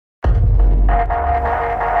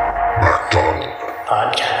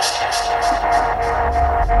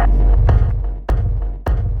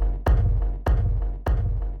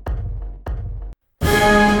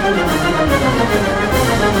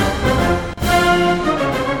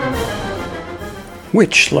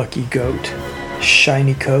Which lucky goat,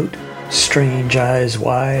 shiny coat, strange eyes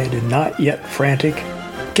wide and not yet frantic,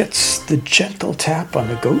 gets the gentle tap on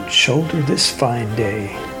the goat's shoulder this fine day?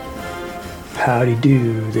 Howdy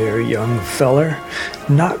do there, young feller.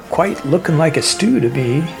 Not quite looking like a stew to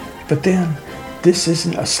me, but then, this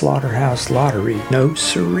isn't a slaughterhouse lottery, no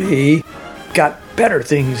siree. Got better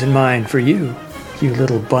things in mind for you, you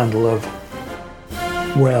little bundle of,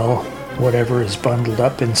 well, whatever is bundled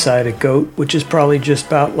up inside a goat, which is probably just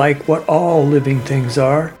about like what all living things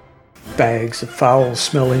are. Bags of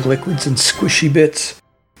foul-smelling liquids and squishy bits,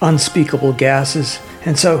 unspeakable gases,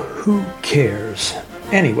 and so who cares?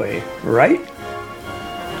 Anyway, right?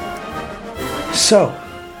 So,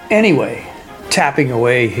 anyway, tapping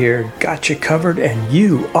away here, got you covered, and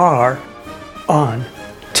you are on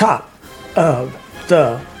top of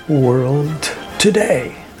the world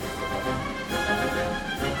today.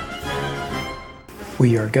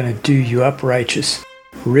 We are going to do you up righteous.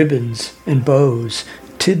 Ribbons and bows,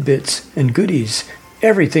 tidbits and goodies,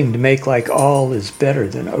 everything to make like all is better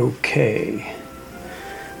than okay.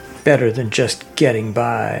 Better than just getting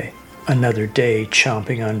by another day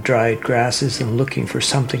chomping on dried grasses and looking for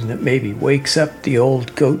something that maybe wakes up the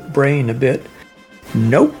old goat brain a bit.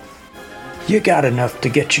 Nope. You got enough to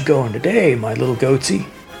get you going today, my little goatsy.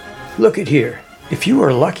 Look at here. If you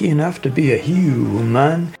are lucky enough to be a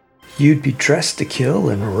human, you'd be dressed to kill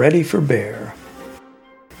and ready for bear.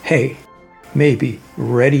 Hey, maybe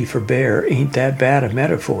ready for bear ain't that bad a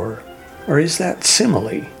metaphor. Or is that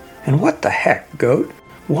simile? And what the heck, goat?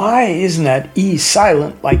 Why isn't that E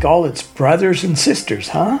silent like all its brothers and sisters,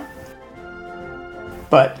 huh?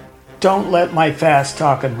 But don't let my fast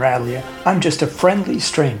talking rattle you. I'm just a friendly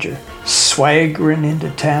stranger, swaggering into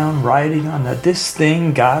town, riding on the this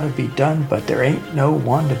thing gotta be done, but there ain't no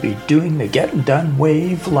one to be doing the getting done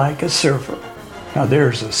wave like a surfer. Now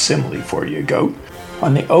there's a simile for you, goat.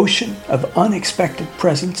 On the ocean of unexpected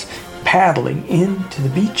presents, paddling into the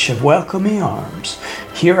beach of welcoming arms.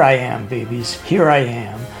 Here I am, babies, here I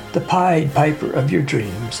am, the Pied Piper of your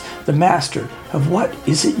dreams, the master of what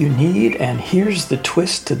is it you need, and here's the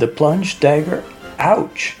twist to the plunge dagger.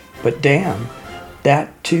 Ouch, but damn,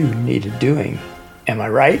 that too needed doing. Am I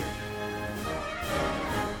right?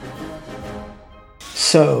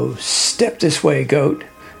 So, step this way, goat.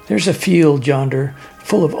 There's a field yonder,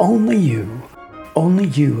 full of only you. Only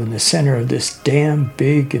you in the center of this damn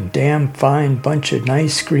big and damn fine bunch of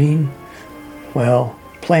nice green, well,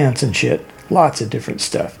 plants and shit, lots of different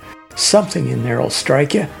stuff. Something in there'll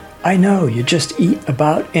strike you. I know, you just eat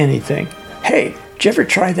about anything. Hey, did you ever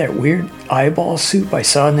try that weird eyeball soup I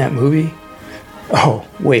saw in that movie? Oh,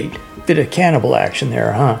 wait, bit of cannibal action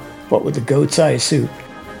there, huh? What with the goat's eye soup?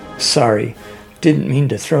 Sorry, didn't mean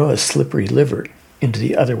to throw a slippery liver into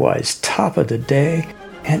the otherwise top of the day.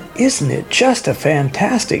 And isn't it just a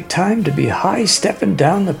fantastic time to be high-stepping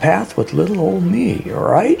down the path with little old me,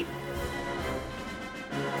 right?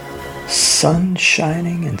 Sun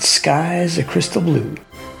shining and skies a crystal blue.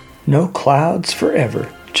 No clouds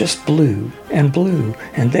forever, just blue, and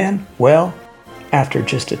then, well, after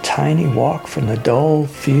just a tiny walk from the dull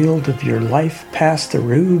field of your life past the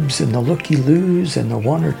rubes and the looky-loos and the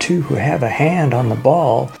one or two who have a hand on the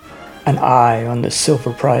ball, an eye on the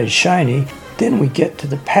silver prize shiny, then we get to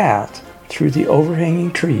the path through the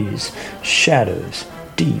overhanging trees, shadows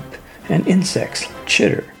deep, and insects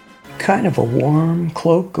chitter. Kind of a warm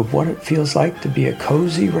cloak of what it feels like to be a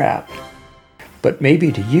cozy wrap. But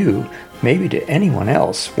maybe to you, maybe to anyone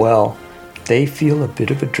else, well, they feel a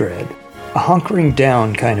bit of a dread. A hunkering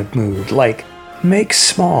down kind of mood, like, make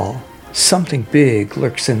small, something big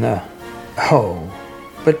lurks in the, oh,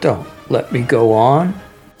 but don't let me go on.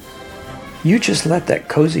 You just let that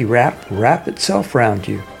cozy wrap itself round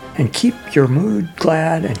you, and keep your mood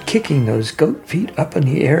glad and kicking those goat feet up in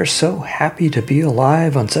the air, so happy to be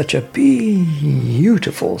alive on such a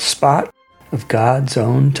beautiful spot of God's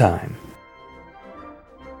own time.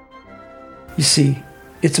 You see,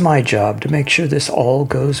 it's my job to make sure this all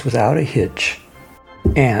goes without a hitch.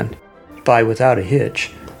 And by without a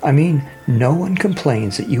hitch, I mean no one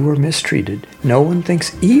complains that you were mistreated, no one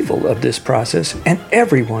thinks evil of this process, and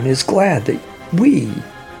everyone is glad that we,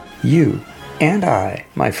 you, and I,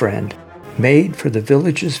 my friend, made for the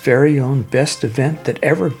village's very own best event that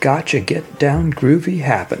ever gotcha get down groovy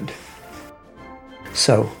happened.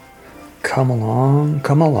 So, come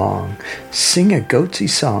along, sing a goatsy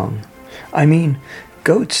song. I mean,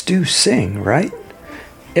 goats do sing, right?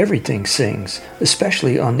 Everything sings,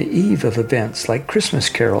 especially on the eve of events like Christmas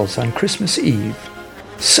carols on Christmas Eve.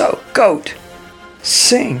 So, goat,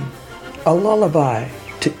 sing a lullaby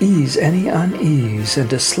to ease any unease and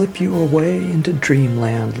to slip you away into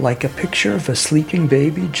dreamland like a picture of a sleeping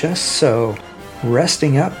baby just so,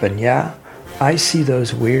 resting up, and yeah, I see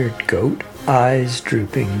those weird goat eyes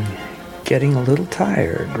drooping, getting a little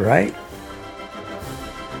tired, right?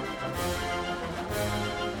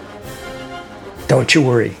 Don't you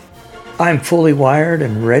worry. I'm fully wired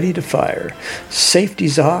and ready to fire.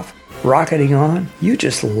 Safety's off, rocketing on. You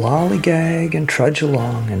just lollygag and trudge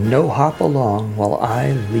along and no hop along while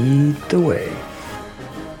I lead the way.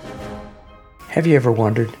 Have you ever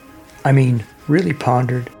wondered, really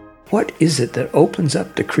pondered, what is it that opens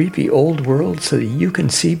up the creepy old world so that you can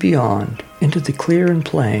see beyond, into the clear and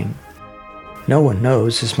plain? No one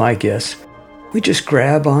knows, is my guess. We just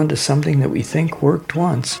grab onto something that we think worked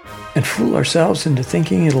once and fool ourselves into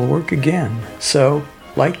thinking it'll work again. So,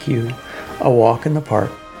 like you, a walk in the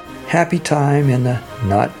park, happy time in the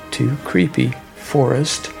not-too-creepy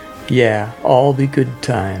forest. Yeah, all be good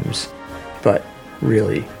times. But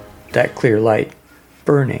really, that clear light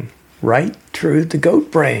burning right through the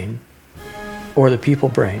goat brain, or the people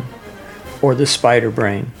brain, or the spider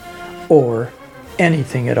brain, or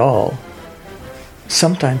anything at all.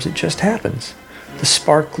 Sometimes it just happens. The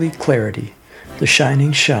sparkly clarity, the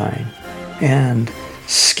shining shine, and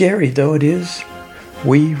scary though it is,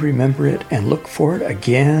 we remember it and look for it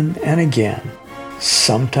again and again.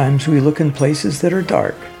 Sometimes we look in places that are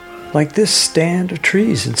dark, like this stand of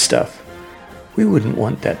trees and stuff. We wouldn't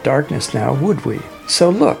want that darkness now, would we? So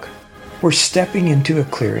look, we're stepping into a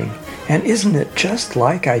clearing, and isn't it just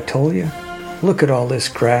like I told you? Look at all this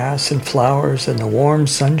grass and flowers and the warm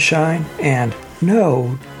sunshine, and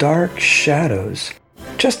no dark shadows.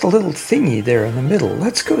 Just a little thingy there in the middle.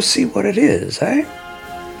 Let's go see what it is, eh?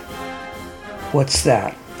 What's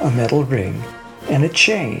that? A metal ring, and a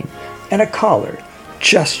chain, and a collar,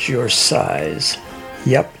 just your size.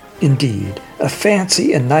 Yep, indeed, a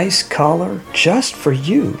fancy and nice collar just for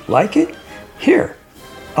you. Like it? Here,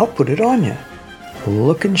 I'll put it on you.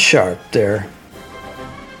 Looking sharp there.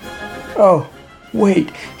 Oh,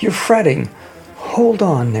 wait, you're fretting. Hold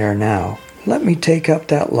on there now. Let me take up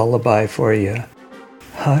that lullaby for you.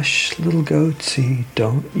 Hush, little goatsy,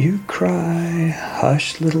 don't you cry.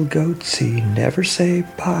 Hush, little goatsy, never say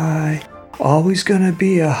bye. Always gonna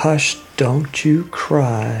be a hush, don't you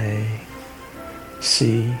cry.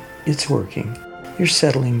 See, it's working. You're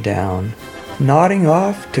settling down, nodding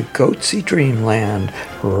off to goatsy dreamland.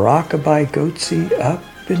 Rockabye goatsy up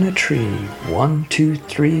in a tree. 1, 2,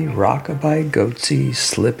 3, rockabye goatsy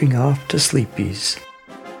slipping off to sleepies.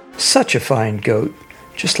 Such a fine goat,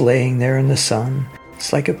 just laying there in the sun.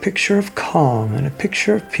 It's like a picture of calm and a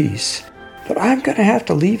picture of peace. But I'm going to have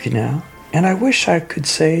to leave you now, and I wish I could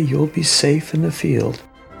say you'll be safe in the field.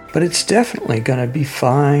 But it's definitely going to be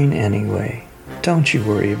fine anyway. Don't you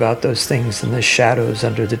worry about those things in the shadows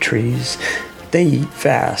under the trees. They eat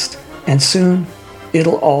fast, and soon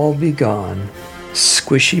it'll all be gone.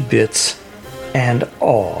 Squishy bits and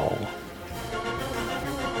all.